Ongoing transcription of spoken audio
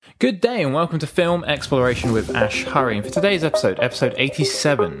Good day and welcome to Film Exploration with Ash Hurry. And for today's episode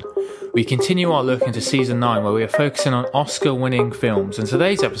 87, we continue our look into Season 9 where we are focusing on Oscar-winning films. In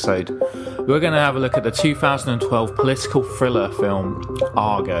today's episode, we're going to have a look at the 2012 political thriller film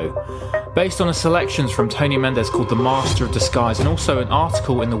Argo. Based on a selections from Tony Mendez called The Master of Disguise, and also an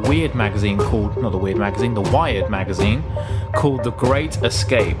article in the Wired magazine The Wired magazine called The Great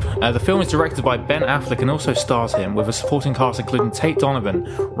Escape. The film is directed by Ben Affleck and also stars him with a supporting cast including Tate Donovan,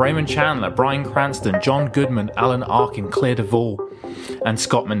 Raymond Chandler, Bryan Cranston, John Goodman, Alan Arkin, Claire Duvall, and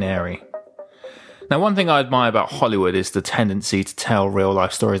Scott Maneri. Now, one thing I admire about Hollywood is the tendency to tell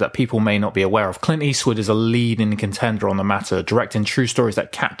real-life stories that people may not be aware of. Clint Eastwood is a leading contender on the matter, directing true stories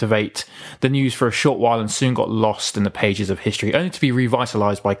that captivate the news for a short while and soon got lost in the pages of history, only to be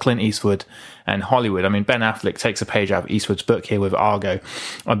revitalized by Clint Eastwood and Hollywood. I mean, Ben Affleck takes a page out of Eastwood's book here with Argo,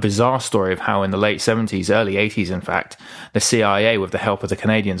 a bizarre story of how in the late 70s, early 80s in fact, the CIA, with the help of the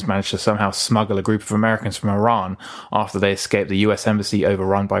Canadians, managed to somehow smuggle a group of Americans from Iran after they escaped the US embassy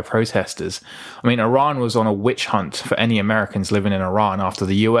overrun by protesters. I mean, Iran was on a witch hunt for any Americans living in Iran after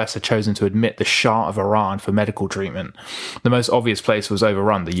the US had chosen to admit the Shah of Iran for medical treatment. The most obvious place was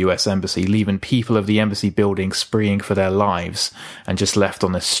overrun, the US embassy, leaving people of the embassy building spreeing for their lives and just left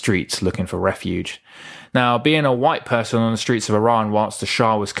on the streets looking for refuge. Now, being a white person on the streets of Iran whilst the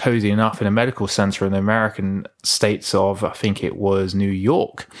Shah was cozy enough in a medical center in the American states of, I think it was New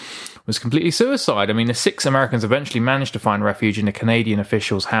York, was completely suicide. I mean, the 6 Americans eventually managed to find refuge in a Canadian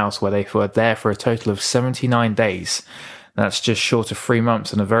official's house where they were there for a total of 79 days. That's just short of 3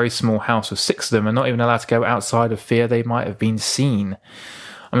 months in a very small house with 6 of them and not even allowed to go outside of fear they might have been seen.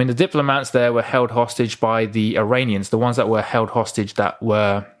 I mean, the diplomats there were held hostage by the Iranians, the ones that were held hostage that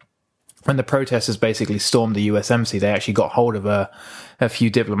were... When the protesters basically stormed the US embassy, they actually got hold of a few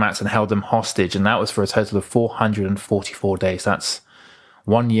diplomats and held them hostage, and that was for a total of 444 days. That's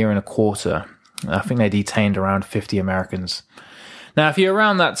 1 year and a quarter. I think they detained around 50 Americans. Now, if you're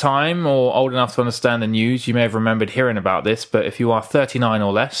around that time or old enough to understand the news, you may have remembered hearing about this, but if you are 39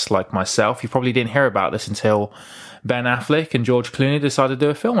 or less, like myself, you probably didn't hear about this until Ben Affleck and George Clooney decided to do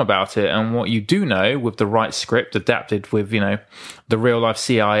a film about it. And what you do know, with the right script adapted with, the real-life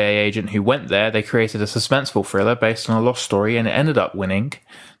CIA agent who went there, they created a suspenseful thriller based on a lost story, and it ended up winning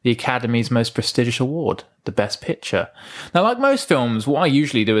the Academy's most prestigious award, the Best Picture. Now, like most films, what I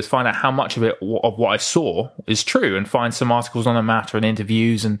usually do is find out how much of what I saw is true and find some articles on the matter and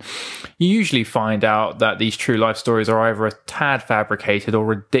interviews, and you usually find out that these true life stories are either a tad fabricated or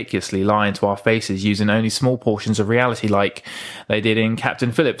ridiculously lying to our faces using only small portions of reality, like they did in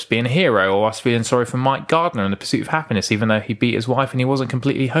Captain Phillips being a hero, or us feeling sorry for Mike Gardner in The Pursuit of Happiness, even though he beat his wife and he wasn't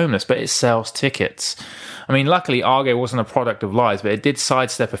completely homeless, but it sells tickets. I mean, luckily, Argo wasn't a product of lies, but it did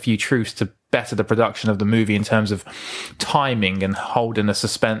sidestep a few truths to better the production of the movie in terms of timing and holding the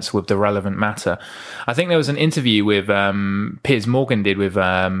suspense with the relevant matter. I think there was an interview with Piers Morgan did with,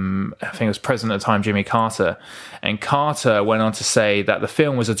 I think it was President at the time, Jimmy Carter, and Carter went on to say that the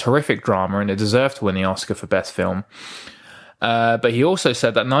film was a terrific drama and it deserved to win the Oscar for Best Film. But he also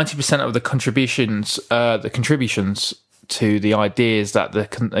said that 90% of the contributions to the ideas that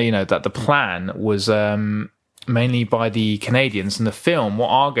that the plan was mainly by the Canadians. In the film, what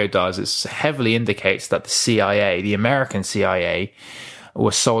Argo does is heavily indicates that the CIA, the American CIA,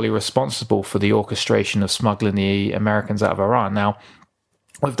 was solely responsible for the orchestration of smuggling the Americans out of Iran. Now,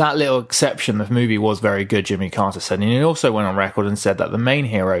 with that little exception, the movie was very good, Jimmy Carter said. And he also went on record and said that the main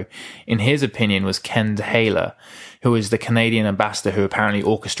hero, in his opinion, was Ken Taylor, who is the Canadian ambassador who apparently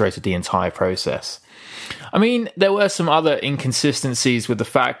orchestrated the entire process. I mean, there were some other inconsistencies with the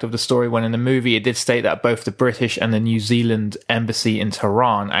fact of the story when in the movie it did state that both the British and the New Zealand embassy in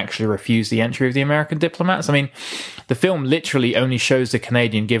Tehran actually refused the entry of the American diplomats. I mean, the film literally only shows the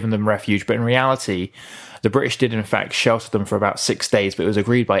Canadian giving them refuge, but in reality, the British did in fact shelter them for about 6 days, but it was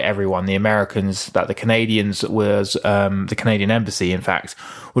agreed by everyone, the Americans, that the Canadians was, the Canadian embassy, in fact,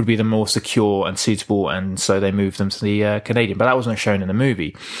 would be the more secure and suitable, and so they moved them to the Canadian. But that wasn't shown in the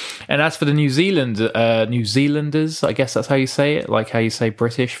movie. And as for the New Zealanders, I guess that's how you say it, like how you say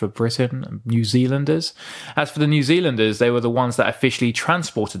British for Britain, New Zealanders. As for the New Zealanders, they were the ones that officially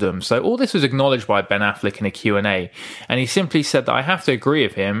transported them. So all this was acknowledged by Ben Affleck in a Q&A, and he simply said that I have to agree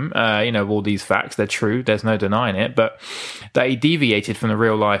with him, all these facts, they're true, there's no denying it, but that he deviated from the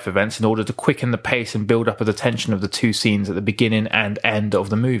real life events in order to quicken the pace and build up of the tension of the two scenes at the beginning and end of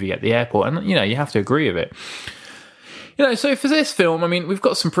the movie at the airport. And, you have to agree with it. So for this film, I mean, we've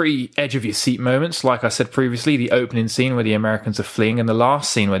got some pretty edge-of-your-seat moments. Like I said previously, the opening scene where the Americans are fleeing and the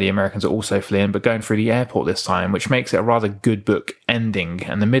last scene where the Americans are also fleeing, but going through the airport this time, which makes it a rather good book ending.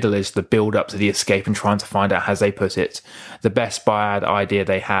 And the middle is the build-up to the escape and trying to find out, as they put it, the best bad idea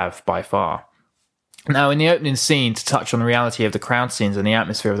they have by far. Now, in the opening scene, to touch on the reality of the crowd scenes and the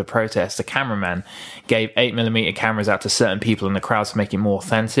atmosphere of the protest, the cameraman gave 8mm cameras out to certain people in the crowd to make it more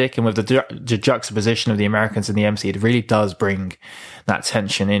authentic. And with the juxtaposition of the Americans and the MC, it really does bring that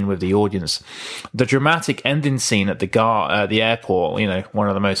tension in with the audience. The dramatic ending scene at the airport, one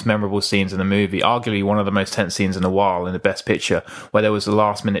of the most memorable scenes in the movie, arguably one of the most tense scenes in a while in the Best Picture, where there was a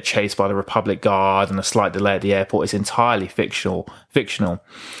last-minute chase by the Republic Guard and a slight delay at the airport, is entirely fictional.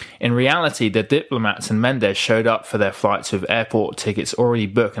 In reality, the diplomats and Mendes showed up for their flights with airport tickets already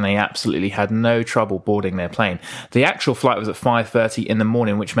booked, and they absolutely had no trouble boarding their plane. The actual flight was at 5:30 in the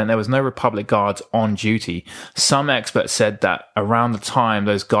morning, which meant there was no Republic Guards on duty. Some experts said that around the time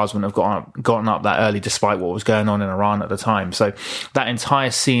those guards wouldn't have gotten up that early, despite what was going on in Iran at the time. So that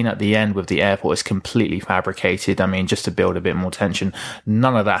entire scene at the end with the airport is completely fabricated. I mean, just to build a bit more tension.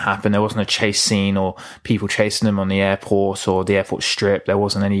 None of that happened. There wasn't a chase scene or people chasing them on the airport or the airport strip. There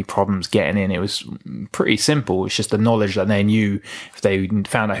wasn't any problems getting in. It was pretty simple. It's just the knowledge that they knew if they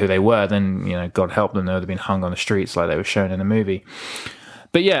found out who they were, then, God help them, they would have been hung on the streets like they were shown in the movie.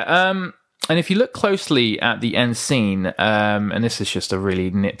 But and if you look closely at the end scene, and this is just a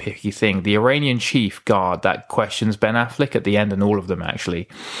really nitpicky thing, the Iranian chief guard that questions Ben Affleck at the end, and all of them actually,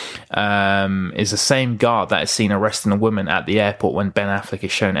 is the same guard that is seen arresting a woman at the airport when Ben Affleck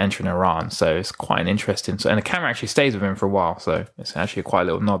is shown entering Iran. So it's quite an interesting, and the camera actually stays with him for a while, so it's actually quite a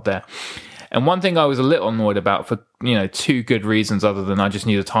little nod there. And one thing I was a little annoyed about for, two good reasons other than I just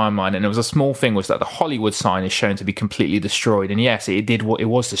knew the timeline, and it was a small thing, was that the Hollywood sign is shown to be completely destroyed. And yes, it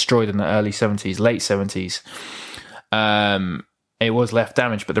was destroyed in the early 70s, late 70s. It was left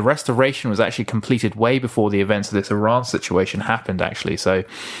damaged, but the restoration was actually completed way before the events of this Iran situation happened, actually. So it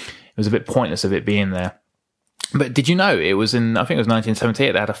was a bit pointless of it being there. But did you know it was in, I think it was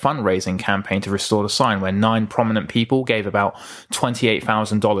 1978, they had a fundraising campaign to restore the sign where 9 prominent people gave about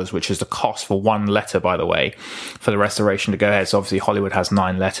 $28,000, which is the cost for one letter, by the way, for the restoration to go ahead. So obviously Hollywood has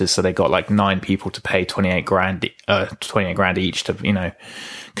 9 letters, so they got like 9 people to pay $28 grand each to,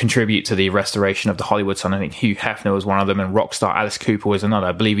 contribute to the restoration of the Hollywood sign. I think Hugh Hefner was one of them and rock star Alice Cooper was another.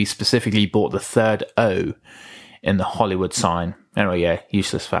 I believe he specifically bought the third O in the Hollywood sign. Anyway,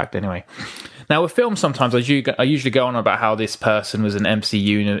 useless fact anyway. Now, with films, sometimes I usually go on about how this person was an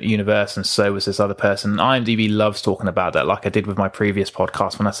MCU universe and so was this other person. IMDb loves talking about that, like I did with my previous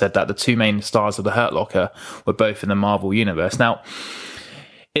podcast when I said that the 2 main stars of The Hurt Locker were both in the Marvel universe. Now,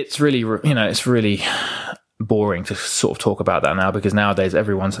 it's really, it's really boring to sort of talk about that now, because nowadays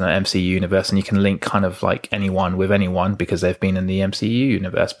everyone's in an MCU universe and you can link kind of like anyone with anyone because they've been in the MCU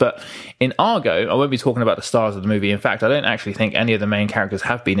universe. But in Argo, I won't be talking about the stars of the movie. In fact, I don't actually think any of the main characters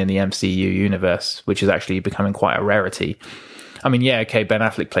have been in the MCU universe, which is actually becoming quite a rarity. I mean, yeah, okay, Ben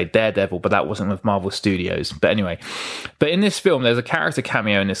Affleck played Daredevil, but that wasn't with Marvel Studios. But anyway, but in this film, there's a character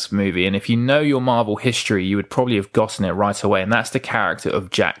cameo in this movie, and if you know your Marvel history, you would probably have gotten it right away, and that's the character of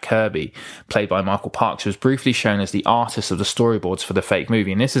Jack Kirby, played by Michael Parks, who was briefly shown as the artist of the storyboards for the fake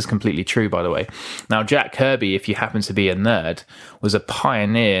movie, and this is completely true, by the way. Now, Jack Kirby, if you happen to be a nerd, was a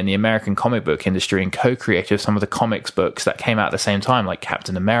pioneer in the American comic book industry and co-creator of some of the comics books that came out at the same time, like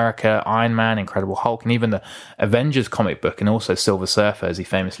Captain America, Iron Man, Incredible Hulk, and even the Avengers comic book, and also Silver Surfer, as he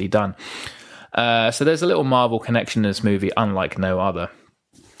famously done. So there's a little Marvel connection in this movie, unlike no other.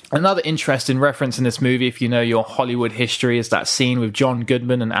 Another interesting reference in this movie, if you know your Hollywood history, is that scene with John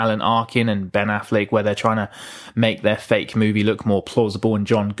Goodman and Alan Arkin and Ben Affleck where they're trying to make their fake movie look more plausible. And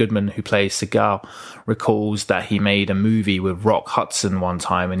John Goodman, who plays Seagal, recalls that he made a movie with Rock Hudson one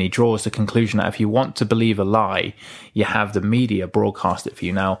time, and he draws the conclusion that if you want to believe a lie, you have the media broadcast it for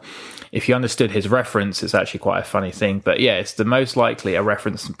you. Now, if you understood his reference, it's actually quite a funny thing. But yeah, it's the most likely a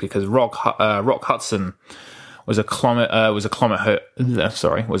reference because Rock Hudson was a closet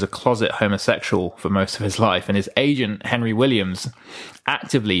homosexual for most of his life, and his agent Henry Williams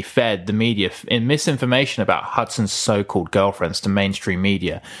actively fed the media in misinformation about Hudson's so-called girlfriends to mainstream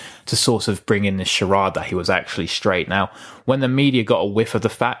media to sort of bring in this charade that he was actually straight. Now, when the media got a whiff of the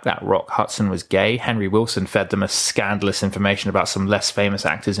fact that Rock Hudson was gay, Henry Wilson fed them a scandalous information about some less famous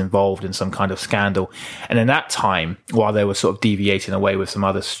actors involved in some kind of scandal. And in that time, while they were sort of deviating away with some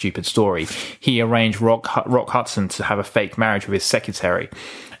other stupid story, he arranged Rock Hudson to have a fake marriage with his secretary.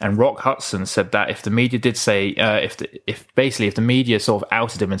 And Rock Hudson said that if the media did say, if the media sort of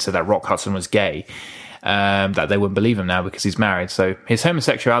outed him and said that Rock Hudson was gay, that they wouldn't believe him now because he's married. So his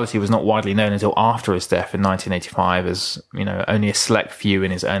homosexuality was not widely known until after his death in 1985, as only a select few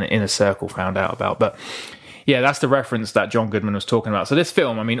in his own inner circle found out about. But yeah, that's the reference that John Goodman was talking about. So this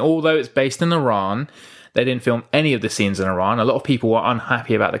film, I mean, although it's based in Iran, they didn't film any of the scenes in Iran. A lot of people were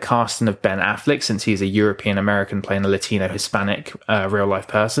unhappy about the casting of Ben Affleck, since he's a European American playing a Latino Hispanic real life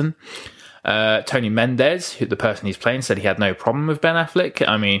person. Tony Mendez, the person he's playing, said he had no problem with Ben Affleck.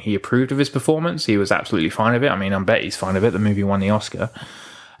 I mean, he approved of his performance. He was absolutely fine with it. I mean, I bet he's fine with it. The movie won the Oscar.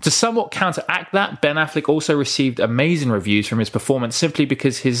 To somewhat counteract that, Ben Affleck also received amazing reviews from his performance simply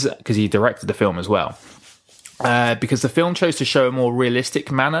because he directed the film as well. Because the film chose to show a more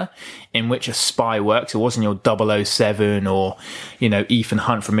realistic manner in which a spy works. It wasn't your 007 or, Ethan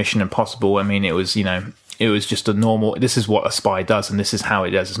Hunt from Mission Impossible. I mean, it was just a normal, this is what a spy does and this is how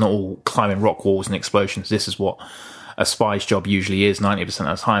it does. It's not all climbing rock walls and explosions. This is what a spy's job usually is 90%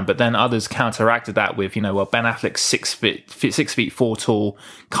 of the time. But then others counteracted that with, Ben Affleck's 6'4" tall,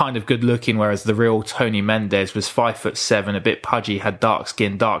 kind of good looking, whereas the real Tony Mendez was 5'7", a bit pudgy, had dark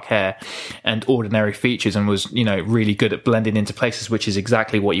skin, dark hair, and ordinary features, and was, really good at blending into places, which is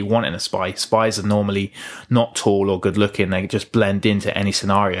exactly what you want in a spy. Spies are normally not tall or good looking. They just blend into any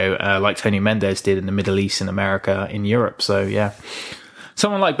scenario, like Tony Mendez did in the Middle East, in America, in Europe. So yeah.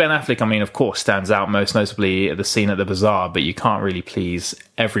 Someone like Ben Affleck, I mean, of course, stands out most notably at the scene at the bazaar, but you can't really please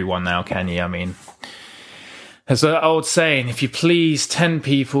everyone now, can you? I mean, there's an old saying, if you please 10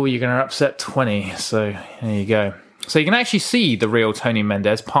 people, you're going to upset 20. So there you go. So you can actually see the real Tony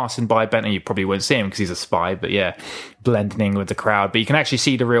Mendez passing by Ben, and you probably won't see him because he's a spy, but yeah, blending in with the crowd. But you can actually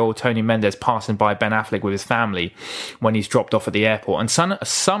see the real Tony Mendez passing by Ben Affleck with his family when he's dropped off at the airport. And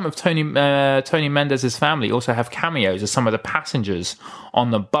some of Tony Mendez's family also have cameos as some of the passengers on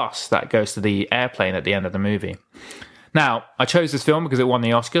the bus that goes to the airplane at the end of the movie. Now, I chose this film because it won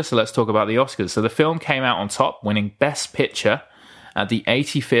the Oscar, so let's talk about the Oscars. So the film came out on top, winning Best Picture at the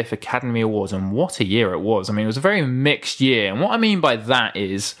 85th Academy Awards, and what a year it was. I mean, it was a very mixed year, and what I mean by that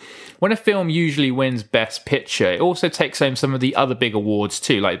is when a film usually wins Best Picture, it also takes home some of the other big awards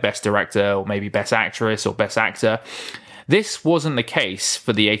too, like Best Director or maybe Best Actress or Best Actor. This wasn't the case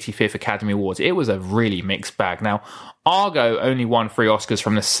for the 85th Academy Awards. It was a really mixed bag. Now, Argo only won 3 Oscars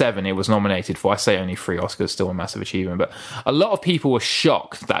from the 7 it was nominated for. I say only 3 Oscars, still a massive achievement. But a lot of people were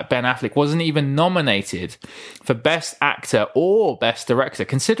shocked that Ben Affleck wasn't even nominated for Best Actor or Best Director,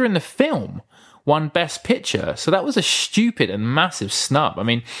 considering the film won Best Picture. So that was a stupid and massive snub. I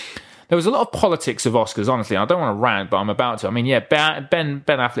mean, there was a lot of politics of Oscars, honestly. I don't want to rant, but I'm about to. I mean, yeah, Ben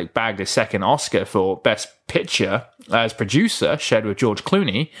Affleck bagged his second Oscar for Best Picture as producer, shared with George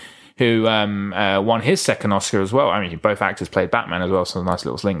Clooney, who won his second Oscar as well. I mean, both actors played Batman as well, so a nice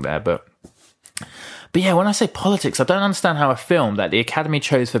little link there. But yeah, when I say politics, I don't understand how a film that the Academy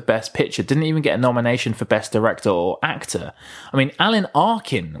chose for Best Picture didn't even get a nomination for Best Director or Actor. I mean, Alan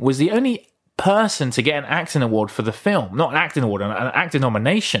Arkin was the only person to get an acting award for the film. Not an acting award, an acting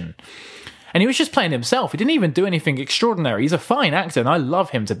nomination. And he was just playing himself. He didn't even do anything extraordinary. He's a fine actor, and I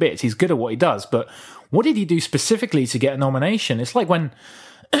love him to bits. He's good at what he does. But what did he do specifically to get a nomination? It's like when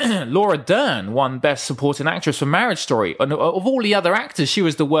Laura Dern won Best Supporting Actress for Marriage Story. And of all the other actors, she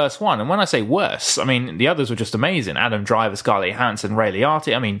was the worst one. And when I say worse, I mean, the others were just amazing. Adam Driver, Scarlett Johansson, Ray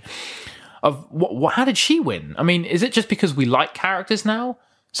Liotta. I mean, how did she win? I mean, is it just because we like characters now?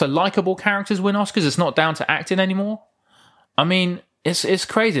 So likable characters win Oscars? It's not down to acting anymore? I mean, it's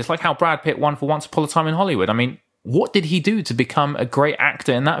crazy. It's like how Brad Pitt won for Once Upon a Time in Hollywood. I mean, what did he do to become a great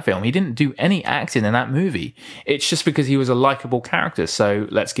actor in that film? He didn't do any acting in that movie. It's just because he was a likable character, so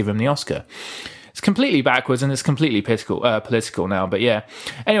let's give him the Oscar. It's completely backwards and it's completely political now, but yeah.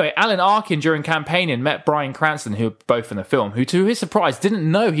 Anyway, Alan Arkin, during campaigning, met Bryan Cranston, who were both in the film, who, to his surprise,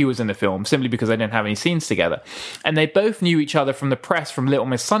 didn't know he was in the film simply because they didn't have any scenes together. And they both knew each other from the press from Little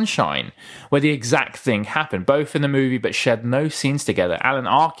Miss Sunshine, where the exact thing happened, both in the movie but shared no scenes together. Alan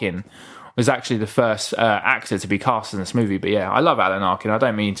Arkin was actually the first actor to be cast in this movie. But yeah, I love Alan Arkin. I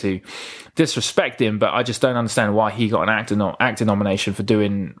don't mean to disrespect him, but I just don't understand why he got an actor nomination for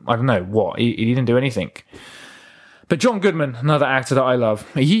doing, I don't know what. He didn't do anything. But John Goodman, another actor that I love,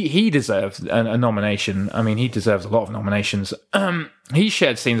 he deserves a nomination. I mean, he deserves a lot of nominations. He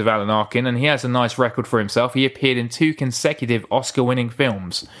shared scenes of Alan Arkin, and he has a nice record for himself. He appeared in 2 consecutive Oscar-winning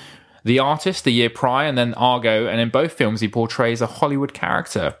films. The Artist the year prior, and then Argo, and in both films he portrays a Hollywood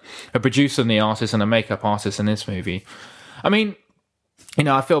character, a producer in The Artist and a makeup artist in this movie. I mean,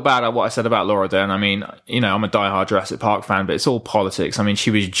 I feel bad at what I said about Laura Dern. I mean, I'm a diehard Jurassic Park fan, but it's all politics. I mean,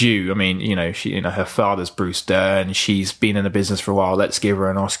 she was Jew. I mean, her father's Bruce Dern. She's been in the business for a while. Let's give her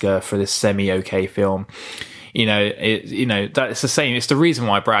an Oscar for this semi-okay film. That's the same. It's the reason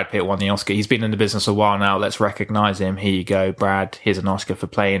why Brad Pitt won the Oscar. He's been in the business a while now. Let's recognize him. Here you go, Brad. Here's an Oscar for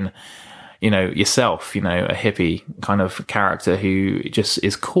playing, yourself, a hippie kind of character who just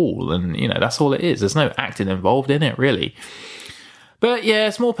is cool. And, that's all it is. There's no acting involved in it, really. But yeah,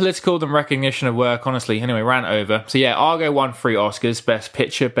 it's more political than recognition of work, honestly. Anyway, ran over. So yeah, Argo won 3 Oscars: Best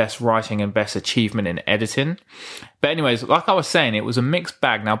Picture, Best Writing, and Best Achievement in Editing. But anyways, like I was saying, it was a mixed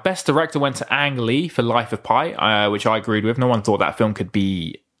bag. Now, Best Director went to Ang Lee for Life of Pi, which I agreed with. No one thought that film could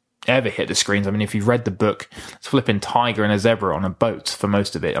ever hit the screens. I mean, if you've read the book, it's flipping tiger and a zebra on a boat for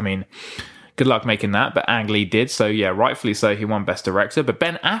most of it. I mean, good luck making that, but Ang Lee did. So yeah, rightfully so, he won Best Director. But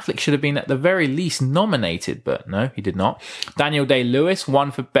Ben Affleck should have been at the very least nominated, but no, he did not. Daniel Day-Lewis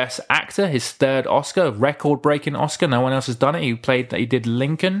won for Best Actor, his 3rd Oscar, record-breaking Oscar. No one else has done it. He did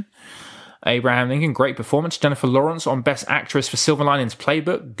Lincoln. Abraham Lincoln, great performance. Jennifer Lawrence on Best Actress for Silver Linings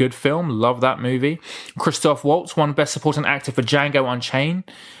Playbook, good film, love that movie. Christoph Waltz won Best Supporting Actor for Django Unchained.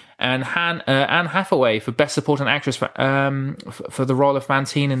 And Anne Hathaway for Best Supporting Actress for the role of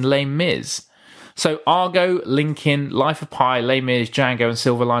Fantine in Les Mis. So Argo, Lincoln, Life of Pi, Les Mis, Django, and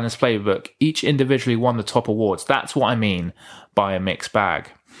Silver Linings Playbook each individually won the top awards. That's what I mean by a mixed bag.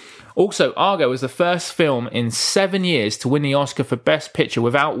 Also, Argo was the first film in 7 years to win the Oscar for Best Picture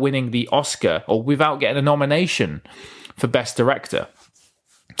without winning the Oscar or without getting a nomination for Best Director.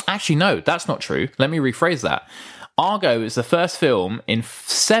 Actually, no, that's not true. Let me rephrase that. Argo is the first film in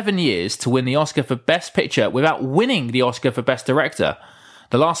 7 years to win the Oscar for Best Picture without winning the Oscar for Best Director.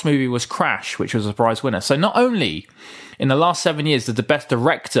 The last movie was Crash, which was a prize winner. So not only in the last 7 years did the Best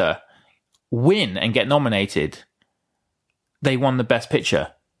Director win and get nominated, they won the Best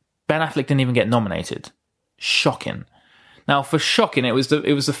Picture. Ben Affleck didn't even get nominated. Shocking. Now, for shocking, it was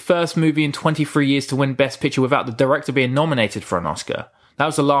the first movie in 23 years to win Best Picture without the director being nominated for an Oscar. That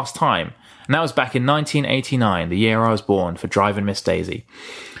was the last time. And that was back in 1989, the year I was born, for Driving Miss Daisy.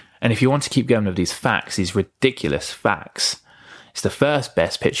 And if you want to keep going with these facts, these ridiculous facts, it's the first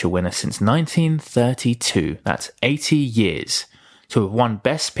Best Picture winner since 1932. That's 80 years to have won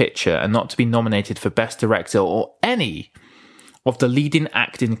Best Picture and not to be nominated for Best Director or any of the leading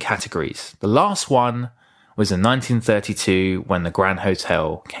acting categories. The last one was in 1932 when The Grand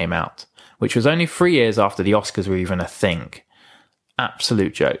Hotel came out, which was only 3 years after the Oscars were even a thing.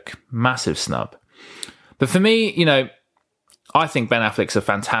 Absolute joke. Massive snub. But for me, I think Ben Affleck's a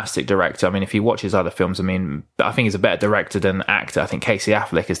fantastic director. I mean, if you watch his other films, I think he's a better director than actor. I think Casey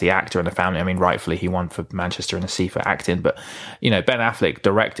Affleck is the actor in the family. I mean, rightfully, he won for Manchester in the Sea for acting. But, Ben Affleck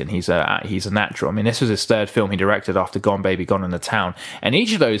directing, he's a natural. I mean, this was his 3rd film he directed after Gone Baby Gone in the Town. And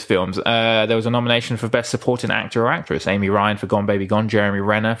each of those films, there was a nomination for Best Supporting Actor or Actress. Amy Ryan for Gone Baby Gone, Jeremy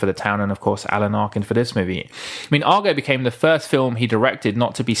Renner for The Town, and, of course, Alan Arkin for this movie. I mean, Argo became the first film he directed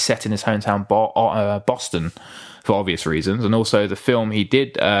not to be set in his hometown Boston, for obvious reasons, and also the first film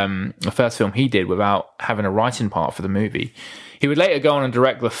he did without having a writing part for the movie. He would later go on and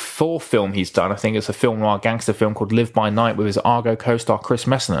direct the 4th film he's done. I think it's a film noir gangster film called Live by Night with his Argo co-star Chris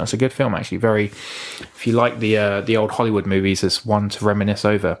Messner. It's a good film, actually. If you like the old Hollywood movies, it's one to reminisce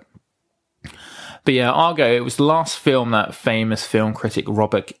over. But yeah, Argo, it was the last film that famous film critic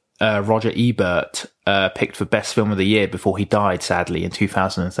Roger Ebert picked for Best Film of the Year before he died, sadly, in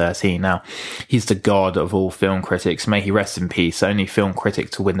 2013. Now, he's the god of all film critics. May he rest in peace. Only film critic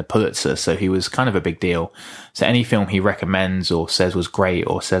to win the Pulitzer, so he was kind of a big deal. So any film he recommends or says was great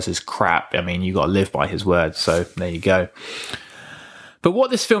or says is crap, I mean, you got to live by his words. So there you go. But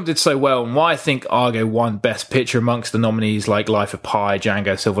what this film did so well, and why I think Argo won Best Picture amongst the nominees like Life of Pi,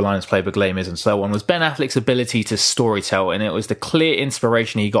 Django, Silver Linings Playbook, Les Mis, and so on, was Ben Affleck's ability to storytell, and it was the clear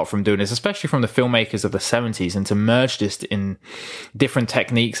inspiration he got from doing this, especially from the filmmakers of the 70s, and to merge this in different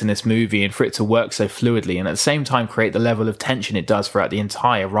techniques in this movie, and for it to work so fluidly, and at the same time create the level of tension it does throughout the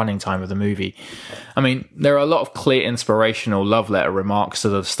entire running time of the movie. I mean, there are a lot of clear inspirational love letter remarks to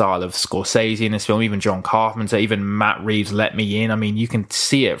the style of Scorsese in this film, even John Carpenter, even Matt Reeves' Let Me In. I mean, you can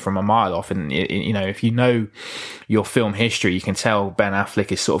see it from a mile off, and if you know your film history, you can tell Ben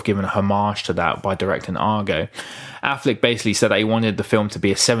Affleck is sort of giving a homage to that by directing Argo. Affleck basically said that he wanted the film to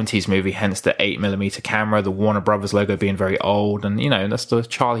be a 70s movie, hence the 8mm camera, the Warner Brothers logo being very old, and that's the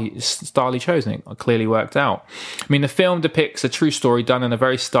style he chose, and it clearly worked out. I mean, the film depicts a true story done in a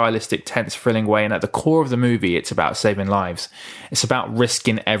very stylistic, tense, thrilling way, and at the core of the movie, it's about saving lives. It's about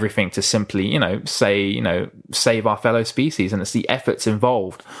risking everything to simply, save our fellow species, and it's the efforts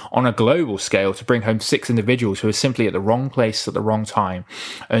involved on a global scale to bring home 6 individuals who are simply at the wrong place at the wrong time.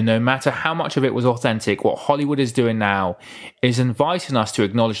 And no matter how much of it was authentic, what Hollywood is doing now is inviting us to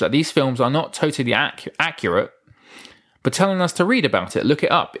acknowledge that these films are not totally accurate, but telling us to read about it, look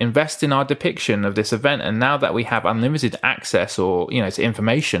it up, invest in our depiction of this event. And now that we have unlimited access to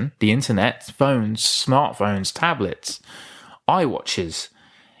information, the internet, phones, smartphones, tablets, iWatches,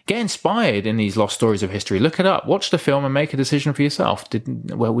 get inspired in these lost stories of history. Look it up, watch the film and make a decision for yourself.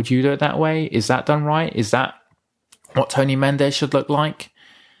 Would you do it that way? Is that done right? Is that what Tony Mendez should look like?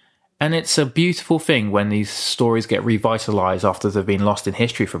 And it's a beautiful thing when these stories get revitalized after they've been lost in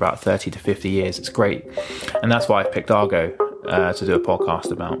history for about 30 to 50 years. It's great. And that's why I've picked Argo to do a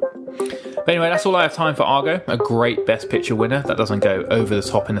podcast about. But anyway, that's all I have time for Argo, a great Best Picture winner that doesn't go over the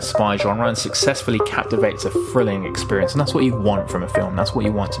top in the spy genre and successfully captivates a thrilling experience. And that's what you want from a film. That's what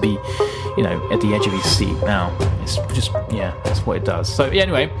you want to be, at the edge of your seat. Now, it's just, that's what it does. So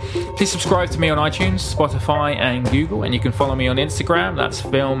anyway, please subscribe to me on iTunes, Spotify, and Google. And you can follow me on Instagram. That's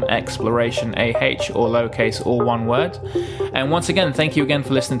Film Exploration AH, or lowercase, all one word. And once again, thank you again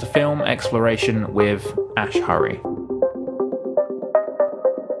for listening to Film Exploration with Ash Hurry.